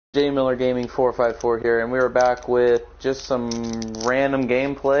J Miller Gaming 454 here, and we are back with just some random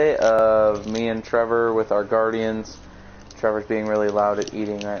gameplay of me and Trevor with our Guardians. Trevor's being really loud at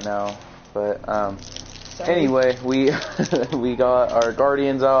eating right now, but anyway, we we got our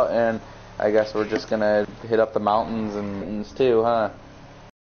Guardians out, and I guess we're just gonna hit up the mountains and too, huh?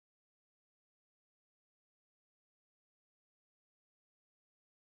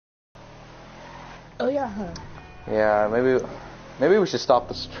 Oh yeah, huh? Yeah, maybe we should stop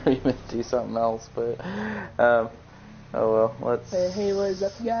the stream and do something else, but oh well, let's... Hey, what is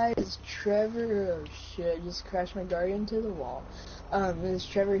up, guys? It's Trevor. Oh shit, I just crashed my Guardian to the wall. It's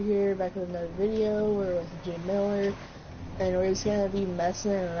Trevor here, back with another video. We're with J Miller, and we're just gonna be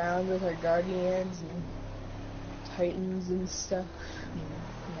messing around with our Guardians and Titans and stuff.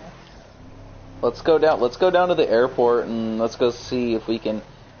 Yeah. Let's go down to the airport and let's go see if we can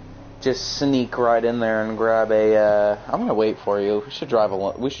just sneak right in there and grab a, I'm gonna wait for you. We should drive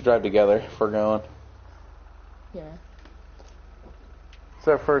together if we're going. Yeah. It's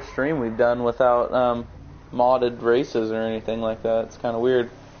our first stream we've done without, modded races or anything like that. It's kinda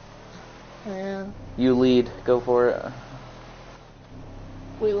weird. Yeah. You lead. Go for it.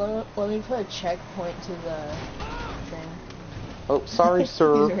 Wait, let me put a checkpoint to the thing. Oh, sorry,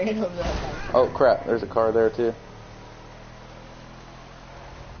 sir. Ran over that. Oh, crap. There's a car there, too.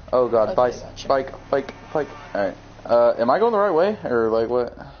 Oh god, Okay, bike. Alright. Am I going the right way? Or like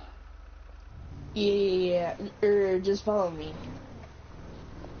what? Yeah, just follow me.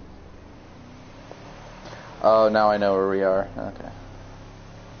 Oh, now I know where we are. Okay.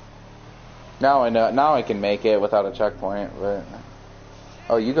 Now I know. Now I can make it without a checkpoint, but...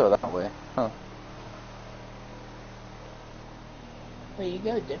 Oh, you go that way. Huh. Wait, you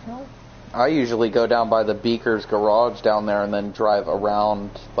go differently? I usually go down by the Beaker's garage down there and then drive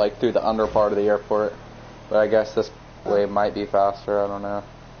around, like, through the under part of the airport. But I guess this way might be faster, I don't know.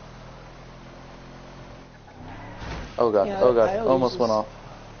 Oh god, Yeah, oh god, almost went off.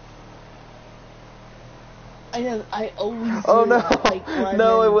 I know, I always Oh do no, that, like,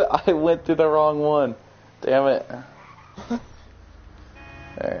 no, I went through the wrong one. Damn it.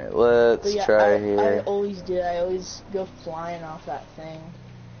 Alright, let's try here. I always do, I always go flying off that thing.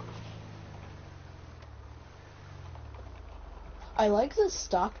 I like the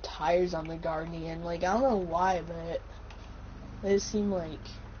stock tires on the Guardian, like, I don't know why, but they seem like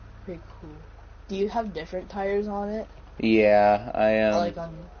pretty cool. Do you have different tires on it? Yeah, I am. Like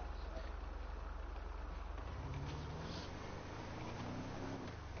on...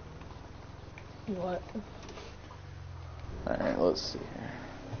 What? Alright, let's see here.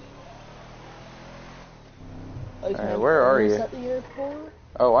 Like, Alright, where are you? At the airport?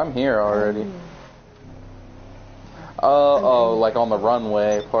 Oh, I'm here already. Oh, like on the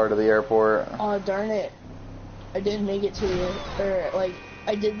runway part of the airport. Oh, darn it. I didn't make it to the,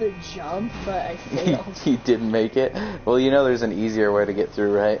 I did the jump, but I failed. You didn't make it? Well, you know there's an easier way to get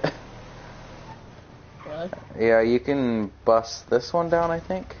through, right? Really? Yeah, you can bust this one down, I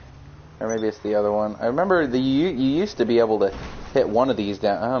think. Or maybe it's the other one. I remember you used to be able to hit one of these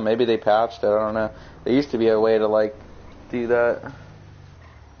down. Oh, maybe they patched it, I don't know. There used to be a way to, like, do that.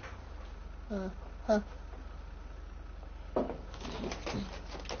 Huh.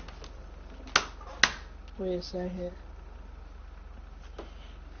 Wait a second.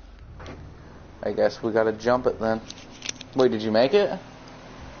 I guess we gotta jump it then. Wait, did you make it?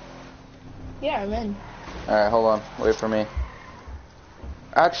 Yeah, I'm in. Alright, hold on. Wait for me.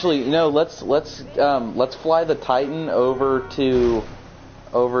 Actually, no, let's fly the Titan over to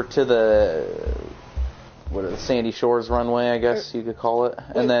the Sandy Shores runway, I guess you could call it.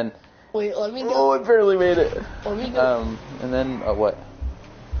 Wait, and then wait, let me go. Oh, I barely made it. Let me go. And then what?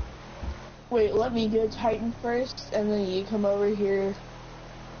 Wait, let me go Titan first, and then you come over here.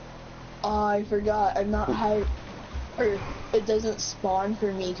 Oh, I forgot. I'm not high, or it doesn't spawn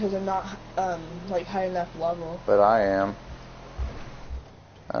for me because I'm not like high enough level. But I am.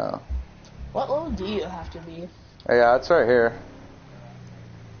 Oh. What level do you have to be? Yeah, it's right here.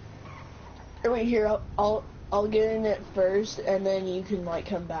 Or wait, here I'll get in it first, and then you can like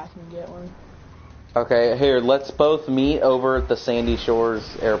come back and get one. Okay, here, let's both meet over at the Sandy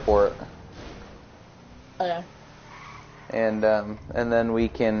Shores airport. Okay. And then we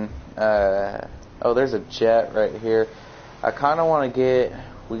can, oh, there's a jet right here. I kind of want to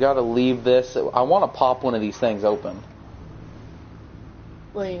we got to leave this. I want to pop one of these things open.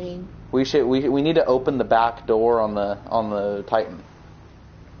 What do you mean? We need to open the back door on the Titan.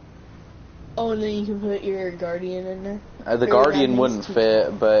 Oh, and then you can put your Guardian in there? The Guardian wouldn't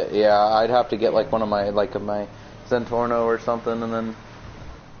fit, but yeah, I'd have to get like one of my, my Zentorno or something, and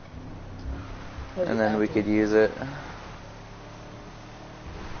then we could use it.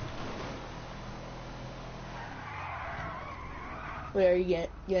 Wait, are you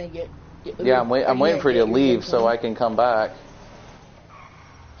gonna get? Yeah, I'm waiting for you to leave so I can come back.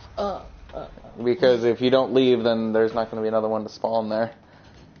 Uh, Because if you don't leave, then there's not going to be another one to spawn there.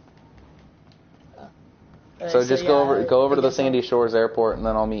 So just go over to the Sandy Shores Airport, and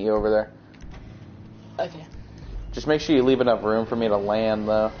then I'll meet you over there. Okay. Just make sure you leave enough room for me to land,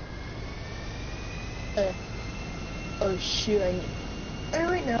 though. Oh shoot!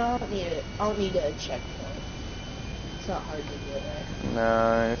 Right now I don't need it. I don't need a checkpoint. It's not hard to get there.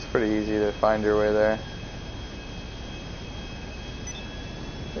 No, it's pretty easy to find your way there.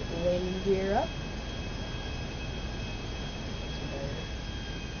 Put the landing gear up.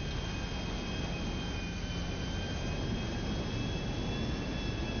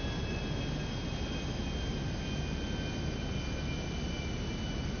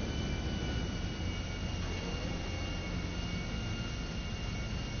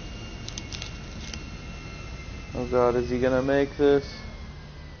 Oh god, is he gonna make this?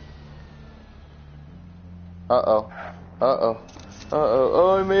 Uh-oh. Uh-oh. Uh-oh.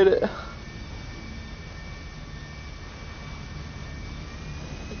 Oh, I made it.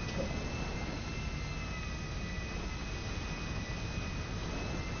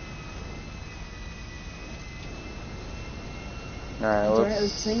 Alright,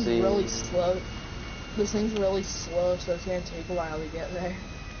 let's see. This thing's really slow. This thing's really slow, so it's gonna take a while to get there.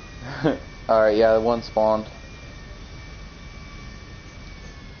 Alright, yeah, one spawned.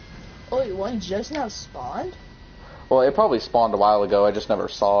 Oh wait, one just now spawned? Well, it probably spawned a while ago, I just never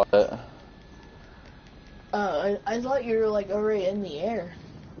saw it. I thought you were like already in the air.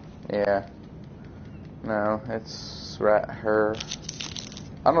 Yeah. No, it's her.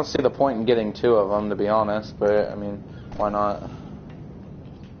 I don't see the point in getting two of them, to be honest, but, I mean, why not?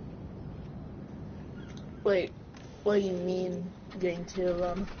 Wait, what do you mean getting two of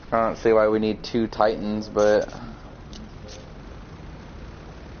them? I don't see why we need two Titans, but...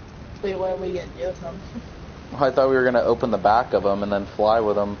 Wait, what are we gonna do with them? I thought we were going to open the back of them and then fly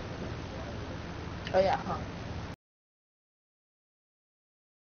with them. Oh yeah, huh.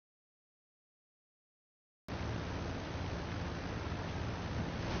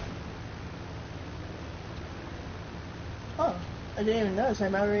 Oh, I didn't even notice.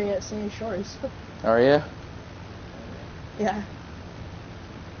 I'm already at Sandy Shores. Are you? Yeah.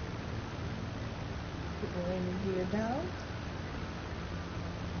 Put the landing gear down.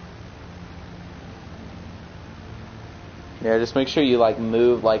 Yeah, just make sure you like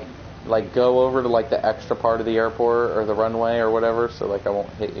move, like go over to like the extra part of the airport or the runway or whatever, so like I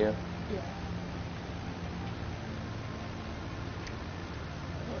won't hit you. Yeah.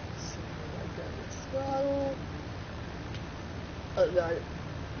 Let's see. I got the throttle. Oh god,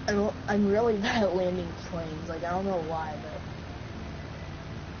 I'm really bad at landing planes. Like I don't know why,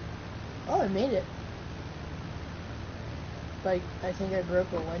 but oh, I made it. Like I think I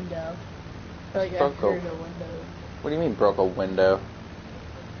broke a window. Like I heard a window. What do you mean broke a window?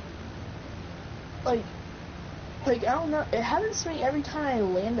 Like I don't know. It happens to me every time I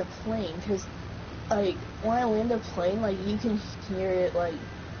land a plane. Cause like when I land a plane, like you can hear it like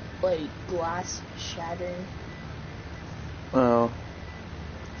glass shattering. Oh.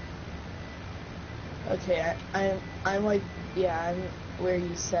 Okay, I'm like yeah, I'm where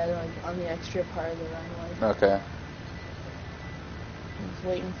you said like on the extra part of the runway. Okay. I'm just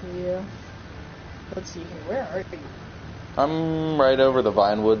waiting for you. Let's see here. Where are you? I'm right over the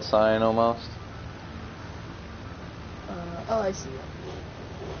Vinewood sign almost. Oh, I see you.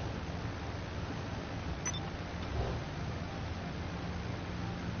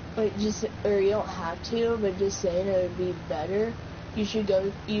 Wait, or you don't have to, but just saying it would be better. You should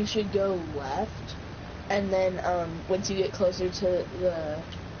go left, and then once you get closer to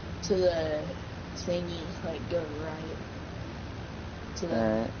the thingy, like go right. To the.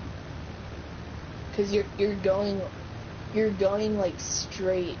 Alright. Cause you're going like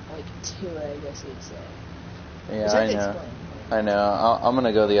straight like to it, I guess you'd say. Yeah, I know. I know. I'm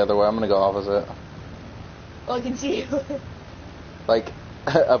gonna go the other way. I'm gonna go opposite. Oh, I can see you. Like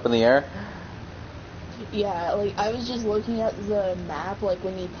up in the air. Yeah, like I was just looking at the map, like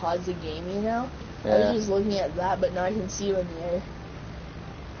when you pause the game, you know. Yeah. I was just looking at that, but now I can see you in the air.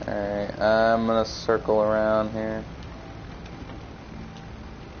 Alright, I'm gonna circle around here.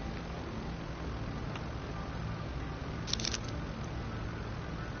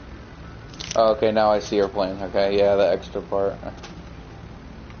 Oh, okay, now I see your plane. Okay, yeah, the extra part.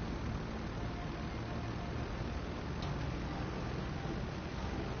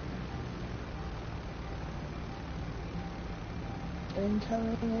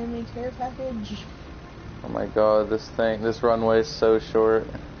 Incoming enemy care package. Oh my god, this runway is so short.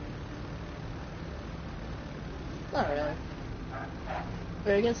 Not really.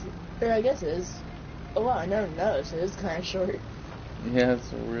 Or I guess it is. Oh wow, I never noticed. It is kind of short. Yeah,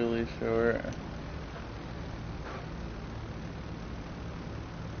 it's really short.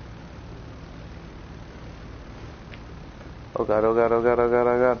 Oh god, oh god, oh god, oh god,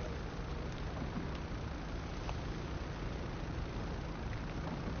 oh god.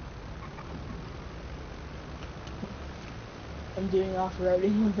 I'm doing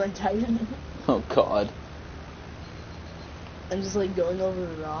off-roading with my Titan. Oh god. I'm just like going over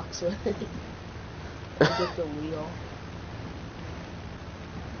rocks with it. With the wheel.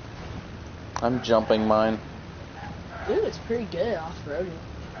 I'm jumping mine. Ooh, it's pretty good off-roading.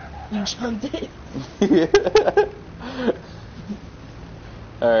 You jumped it. Yeah.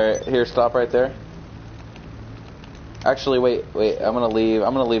 Alright, here, stop right there. Actually, wait, I'm gonna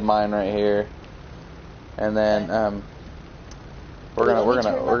leave mine right here. And then, we're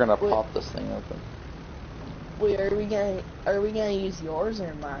gonna pop this thing open. Wait, are we gonna use yours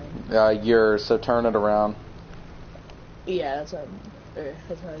or mine? Yours, so turn it around. Yeah, that's what I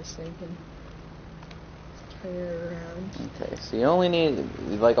was thinking. Turn it around. Okay, so you only need,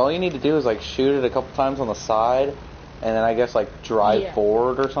 like, all you need to do is, like, shoot it a couple times on the side, and then I guess, like, drive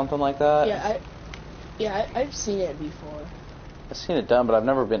forward or something like that. Yeah, I've seen it before. I've seen it done, but I've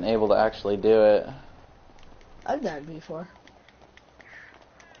never been able to actually do it. I've done it before.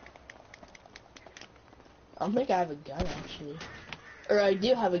 I don't think I have a gun, actually. Or I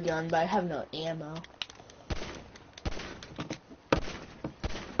do have a gun, but I have no ammo.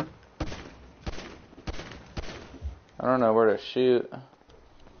 I don't know where to shoot.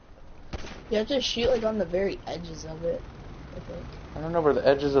 You have to shoot, like, on the very edges of it, I think. I don't know where the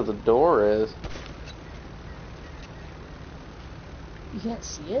edges of the door is. You can't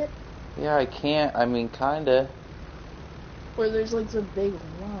see it? Yeah, I can't. I mean, kinda. Where there's, like, the big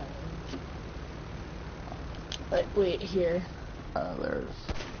line. Like, wait, here. There's...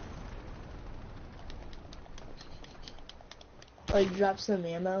 Like, drop some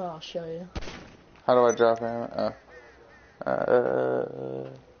ammo, I'll show you. How do I drop ammo?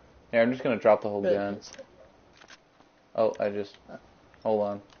 Yeah, I'm just gonna drop the whole gun. Oh, hold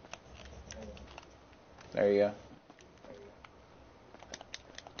on. There you go.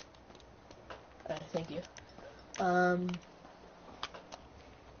 Thank you.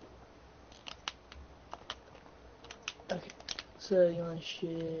 Okay. So you wanna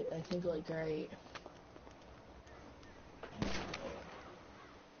shoot it, I think, like, right.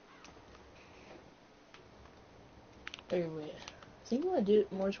 Or wait. I think I wanna do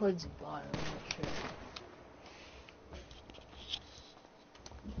it more towards the bottom, I'm not sure.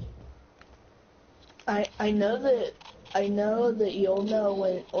 I know that you'll know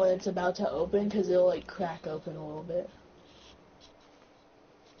when it's about to open, because it'll, like, crack open a little bit.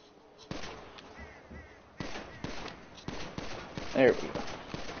 There we go.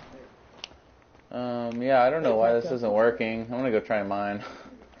 Yeah, I don't know why this isn't working. I'm gonna go try mine.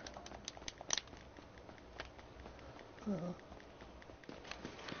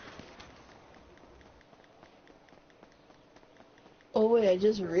 Oh wait, I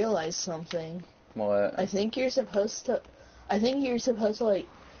just realized something. What? I think you're supposed to like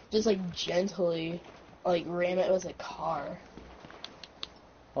just like gently like ram it with a car.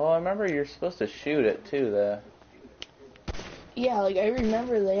 Oh, I remember you're supposed to shoot it too, though. Yeah, like I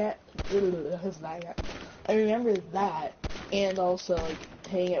remember that. I remember that, and also like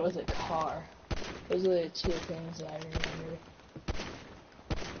hitting it with a car. Those are the two things that I remember.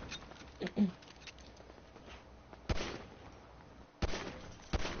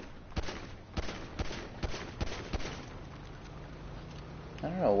 I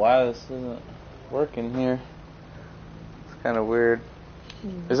don't know why this isn't working here. It's kind of weird.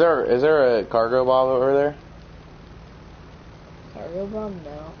 Is there a cargo bomb over there? Cargo bomb?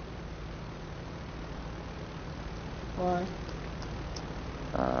 No. Why?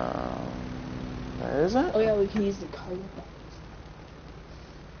 There isn't? Oh yeah, we can use the cargo bomb.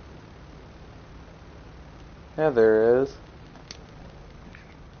 Yeah, there is.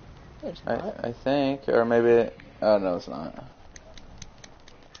 There's not. I think, or maybe. Oh no, it's not.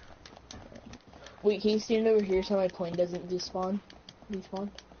 Wait, can you stand over here so my plane doesn't despawn?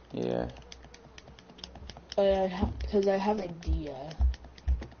 Yeah. Because I have an idea.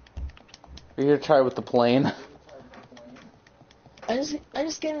 You're gonna try with the plane. I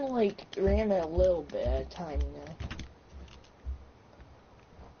just gonna like ram it a little bit at a time, you know.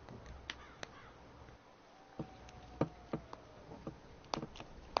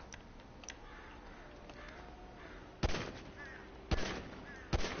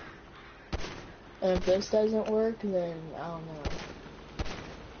 And if this doesn't work, then I don't know.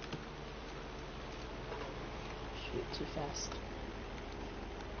 Shoot, too fast.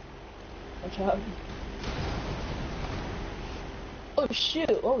 Watch out. Oh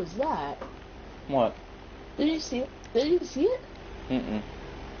shoot, what was that? What? Did you see it? Did you see it? Mm-mm.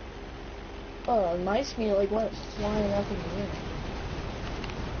 Oh, it reminds me, like, went flying up in the air.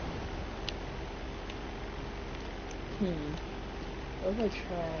 What if I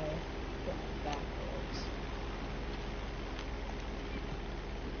try going backwards?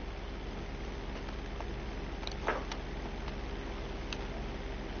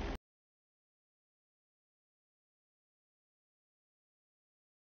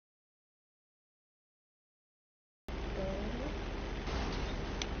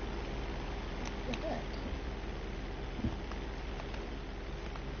 What the heck?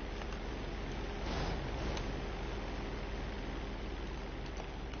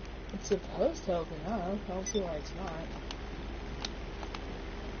 It's supposed to open up. I don't see why it's not.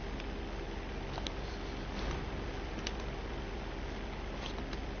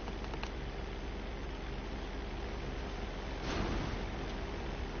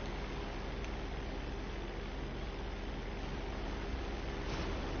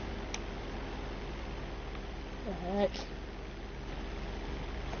 What the heck?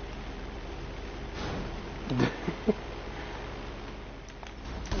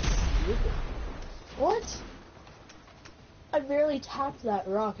 What? I barely tapped that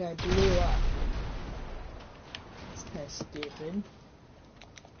rock and I blew up. That's kinda stupid.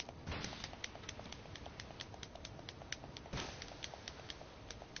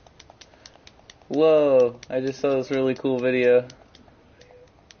 Whoa, I just saw this really cool video.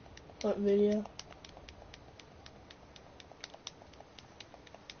 What video?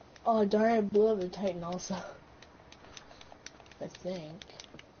 Oh darn, I blew up the Titan also. I think.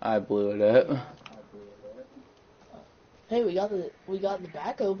 I blew it up. Hey, we got the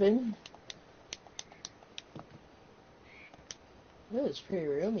back open. It was pretty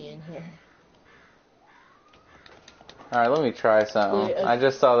roomy in here. Alright, let me try something. Wait, I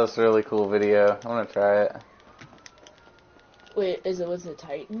just saw this really cool video. I want to try it. Wait, was it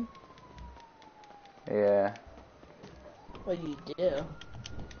Titan? Yeah. What do you do?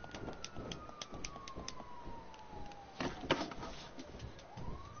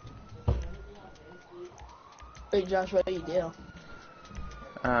 Wait, Josh, what do you do?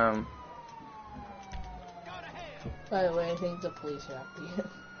 By the way, I think the police are after you.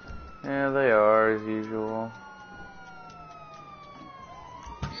 Yeah, they are, as usual.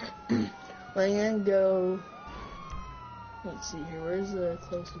 We're gonna go. Let's see here. Where's the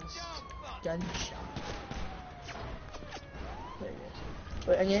closest gun shop? There it is.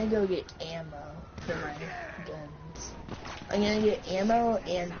 But I'm gonna go get ammo for my guns. I'm gonna get ammo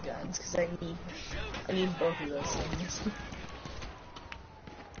and guns because I need both of those things.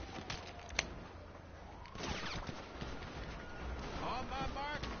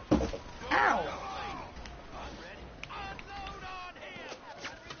 Ow!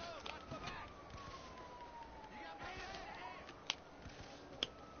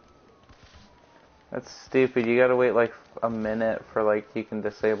 That's stupid. You gotta wait like a minute for like you can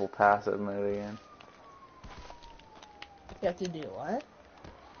disable passive mode again. You have to do what?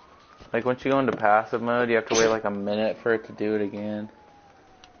 Like once you go into passive mode, you have to wait like a minute for it to do it again.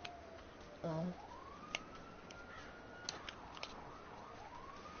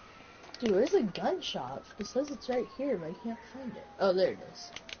 Dude, where's the gun shop? It says it's right here, but I can't find it. Oh, there it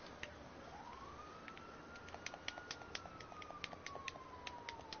is.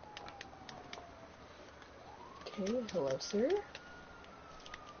 Okay, hello, sir.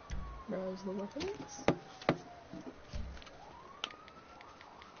 Browse the weapons.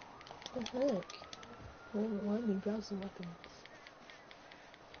 What the heck? Won't let me browse the weapons.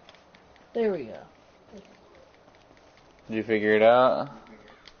 There we go. Did you figure it out?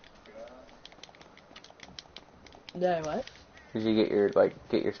 Did I what? Did you get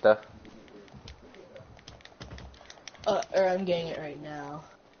your stuff? Or I'm getting it right now.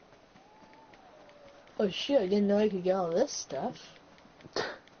 Oh shit, I didn't know I could get all this stuff.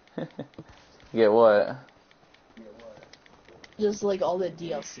 Get what? Just like all the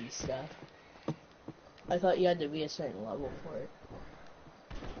DLC stuff. I thought you had to be a certain level for it.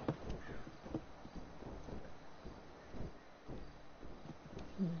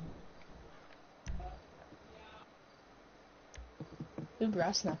 Ooh,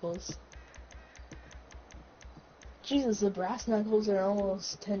 brass knuckles. Jesus, the brass knuckles are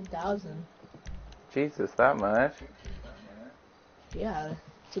almost 10,000. Jesus, that much? Yeah,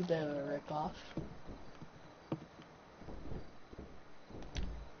 it's a bit of a rip-off.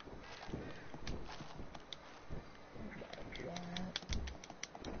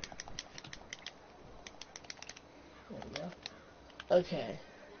 There we go. Okay.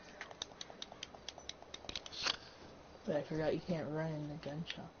 But I forgot you can't run in the gun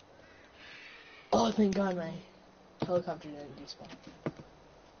shop. Oh, thank God my helicopter didn't despawn.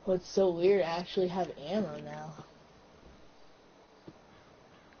 Well, it's so weird. I actually have ammo now.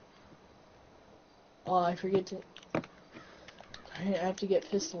 Oh, I forget to... I have to get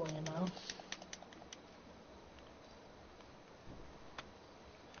pistol ammo.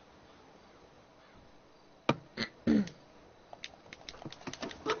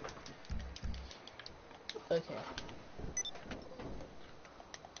 Okay.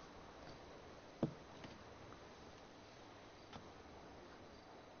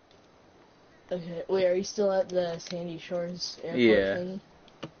 Okay, wait, are you still at the Sandy Shores airport thingy?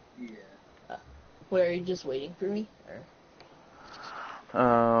 Yeah. Wait, are you just waiting for me?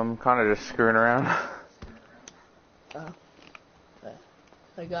 Or? Kind of just screwing around. Oh.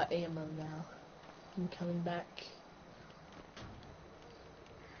 I got ammo now. I'm coming back.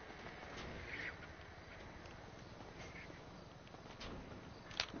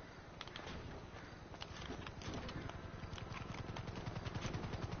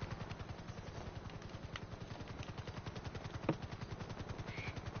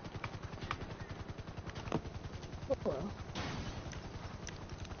 Oh well.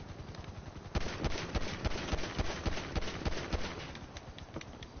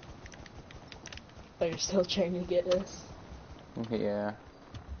 Oh, you're still trying to get this? Yeah.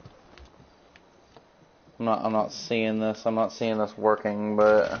 I'm not seeing this. I'm not seeing this working,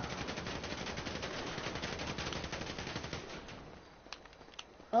 but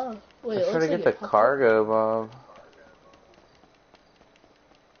Oh, wait, I try to get the cargo, Bob.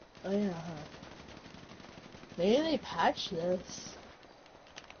 Oh yeah, huh. Maybe they patched this.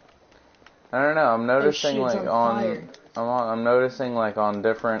 I don't know. I'm noticing Oh, like I'm noticing like on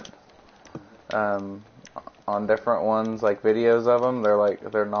different ones, like videos of them,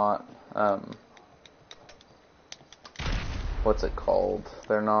 they're not what's it called?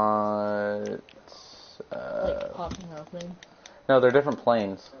 They're not like popping open. no, they're different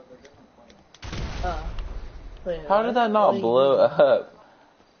planes. Wait, how did that not blow up?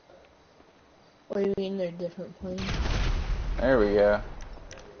 What do you mean they're different planes? There we go.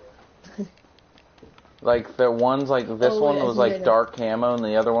 Like the ones like this one was like dark camo and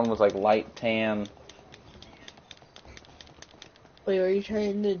the other one was like light tan. Wait, were you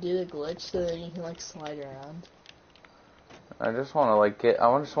trying to do the glitch so that you can like slide around? I just want to like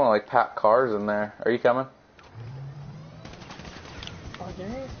just want to like pack cars in there. Are you coming? Oh,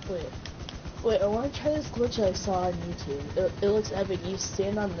 there? Wait, I want to try this glitch I saw on YouTube. It looks epic. You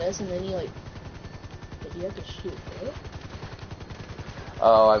stand on this and then you like, but you have to shoot, right?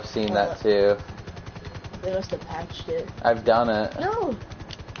 Oh, I've seen that too. They must have patched it. I've done it. No!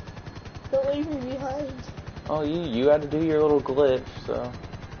 Don't leave me behind. Oh, you had to do your little glitch, so.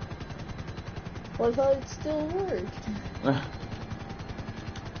 Well, I thought it still worked.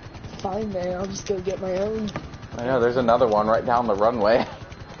 Fine then, I'll just go get my own. I know, there's another one right down the runway.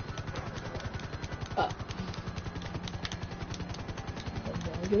 I'm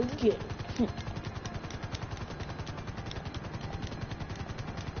gonna go get it.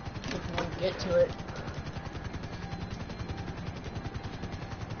 If I can get to it.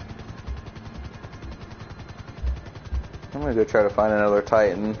 I'm gonna go try to find another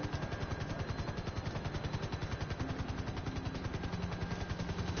Titan.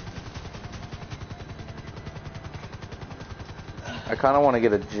 I kind of want to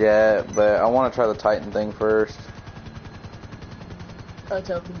get a jet, but I want to try the Titan thing first. Oh,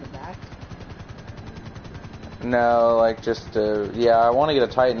 to open the back? No, like just to, yeah, I want to get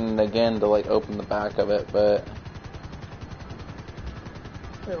a Titan again to like open the back of it, but.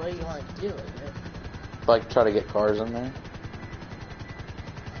 Wait, what do you want to do with it? Like try to get cars in there.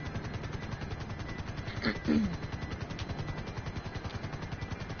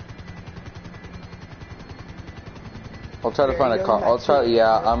 I'll try to find a car.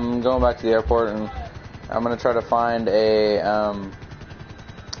 Yeah, I'm going back to the airport and I'm gonna try to find a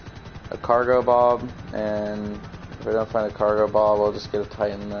cargo bob, and if I don't find a cargo bob, I'll just get a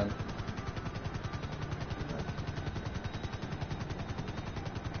Titan then.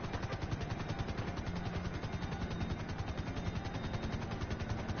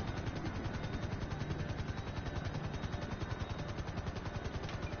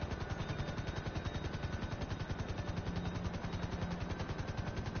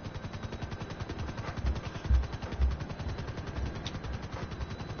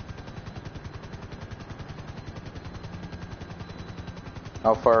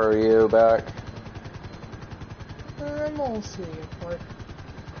 How far are you back? I'm almost to the airport.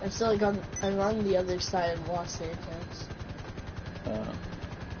 I'm still like I'm on the other side of Los Santos.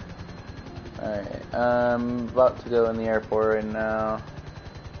 Alright, I'm about to go in the airport right now.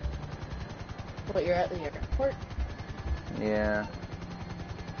 What, you're at the airport? Yeah.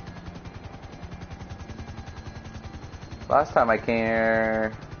 Last time I came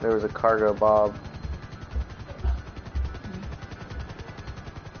here, there was a cargo bob.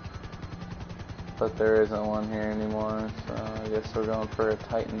 But there isn't one here anymore, so I guess we're going for a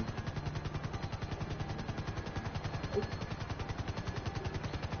Titan.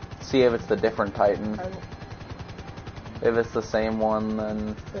 See if it's the different Titan. If it's the same one,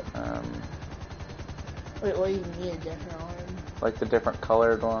 then wait, what do you mean a different one? like the different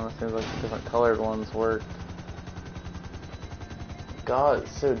colored one. It seems like the different colored ones work. God,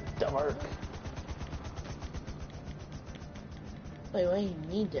 it's so dark. Wait, what do you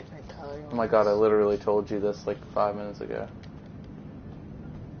mean different color ones? Oh my god, I literally told you this like 5 minutes ago.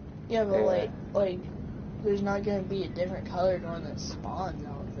 Yeah, but like, there's not gonna be a different colored one that spawns, I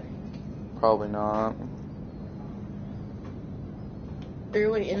don't think. Probably not.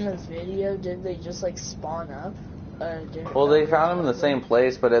 Or wait, in this video, did they just like spawn up? Well, they found them in the same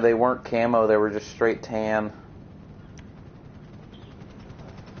place, but they weren't camo, they were just straight tan.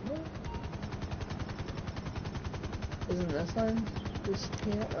 Isn't this one just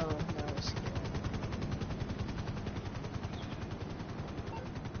tan? Oh, no, it's tan.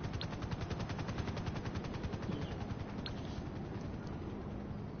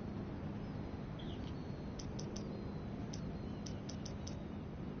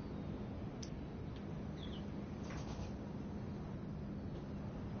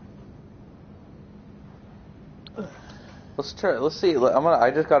 Let's try. Let's see. I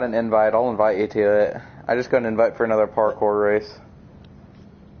just got an invite. I'll invite you to it. I just got an invite for another parkour race.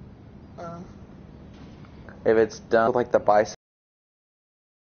 If it's done with like the bicycles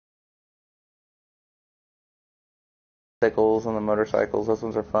and the motorcycles, those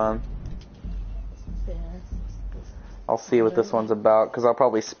ones are fun. Yeah. I'll see what this one's about because I'll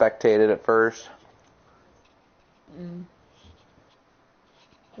probably spectate it at first.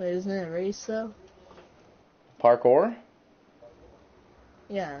 Wait, isn't it a race though? Parkour?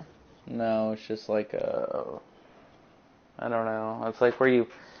 Yeah. No, it's just like I don't know. It's like where you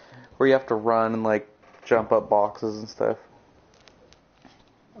have to run and like jump up boxes and stuff.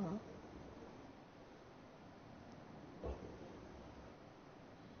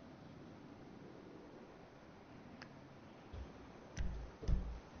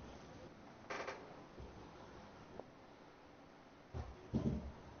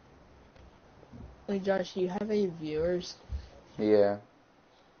 Wait, Josh, do you have any viewers? Yeah.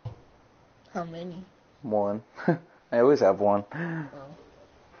 How many? One. I always have one. Oh.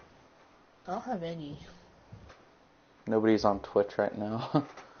 I don't have any. Nobody's on Twitch right now.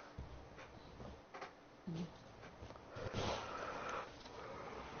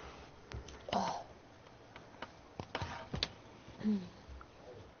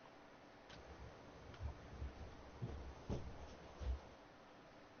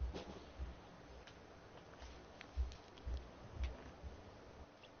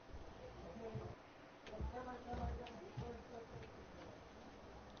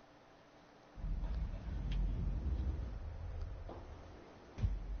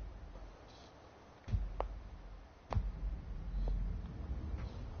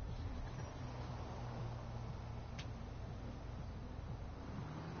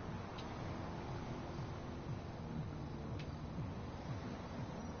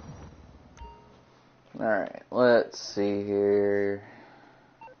 Alright, let's see here.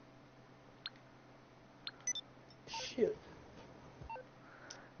 Shoot.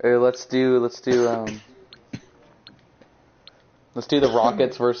 Hey, let's do the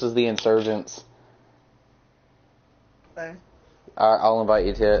Rockets versus the Insurgents. Okay. I'll invite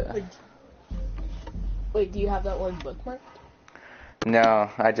you to it. Wait, do you have that one bookmarked? No,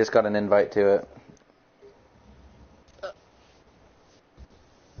 I just got an invite to it.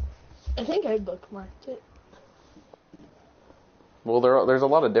 I think I bookmarked it. Well, there's a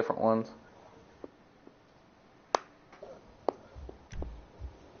lot of different ones.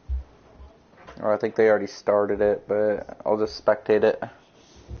 Or I think they already started it, but I'll just spectate it.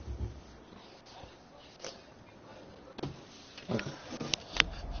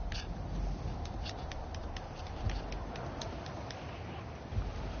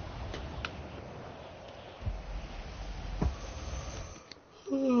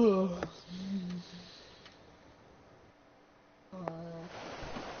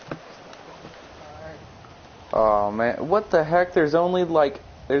 Oh man, what the heck? There's only like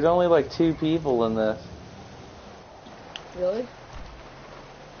 2 people in this. Really?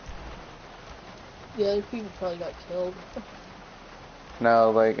 The other people probably got killed.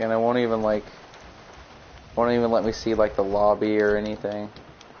 No, like, and it won't even let me see like the lobby or anything.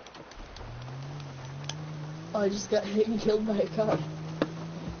 Oh, I just got hit and killed by a car.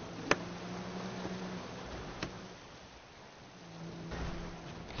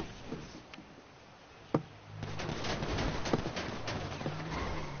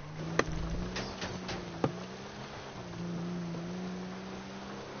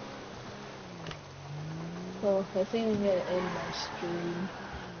 Well, I think I'm gonna end my stream.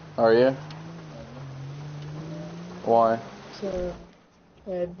 Are you? Why? So,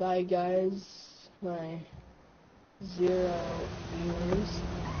 bye guys, my 0 viewers.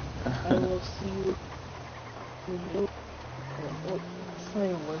 I will see you. It's not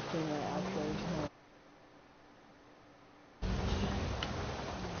even working my outro.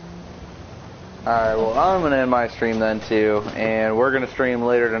 Alright, well, I'm going to end my stream then, too. And we're going to stream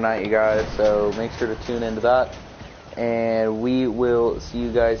later tonight, you guys. So make sure to tune into that. And we will see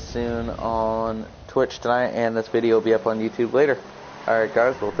you guys soon on Twitch tonight. And this video will be up on YouTube later. Alright,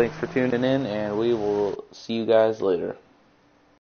 guys. Well, thanks for tuning in. And we will see you guys later.